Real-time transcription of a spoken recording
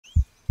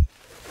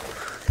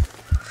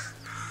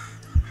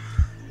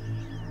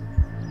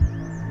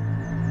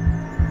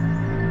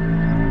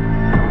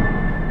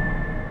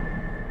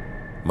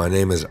My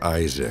name is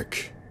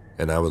Isaac,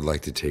 and I would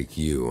like to take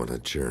you on a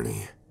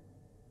journey.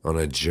 On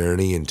a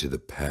journey into the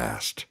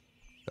past.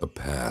 A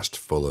past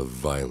full of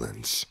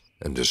violence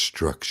and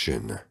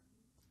destruction.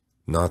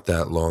 Not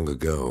that long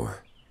ago,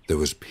 there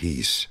was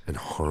peace and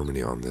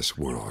harmony on this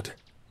world.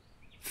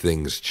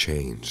 Things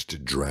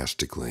changed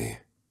drastically.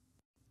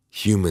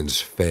 Humans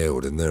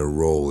failed in their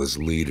role as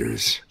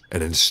leaders,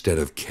 and instead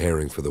of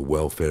caring for the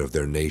welfare of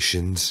their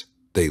nations,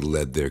 they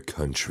led their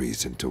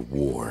countries into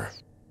war.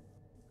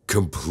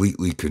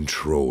 Completely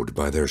controlled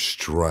by their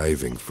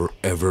striving for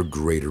ever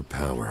greater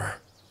power,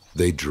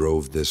 they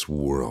drove this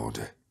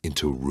world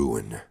into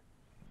ruin.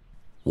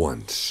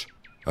 Once,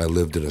 I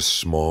lived in a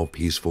small,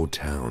 peaceful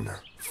town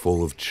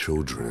full of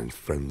children and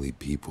friendly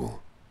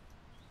people.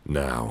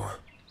 Now,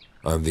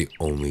 I'm the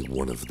only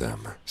one of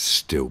them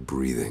still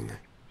breathing.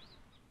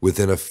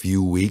 Within a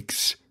few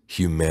weeks,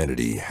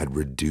 humanity had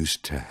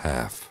reduced to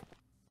half.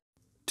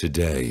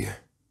 Today,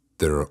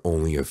 there are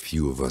only a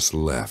few of us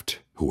left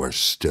who are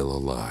still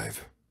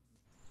alive.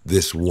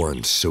 This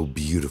once so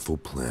beautiful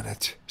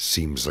planet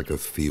seems like a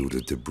field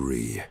of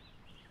debris.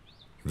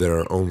 There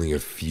are only a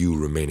few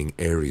remaining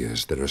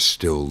areas that are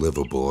still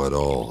livable at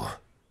all.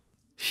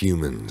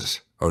 Humans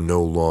are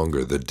no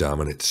longer the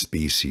dominant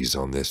species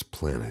on this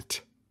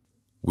planet.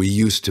 We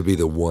used to be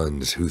the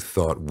ones who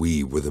thought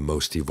we were the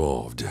most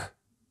evolved.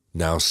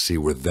 Now see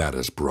where that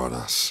has brought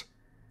us.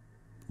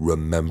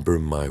 Remember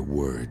my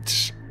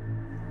words.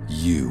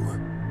 You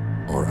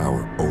are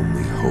our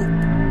only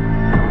hope.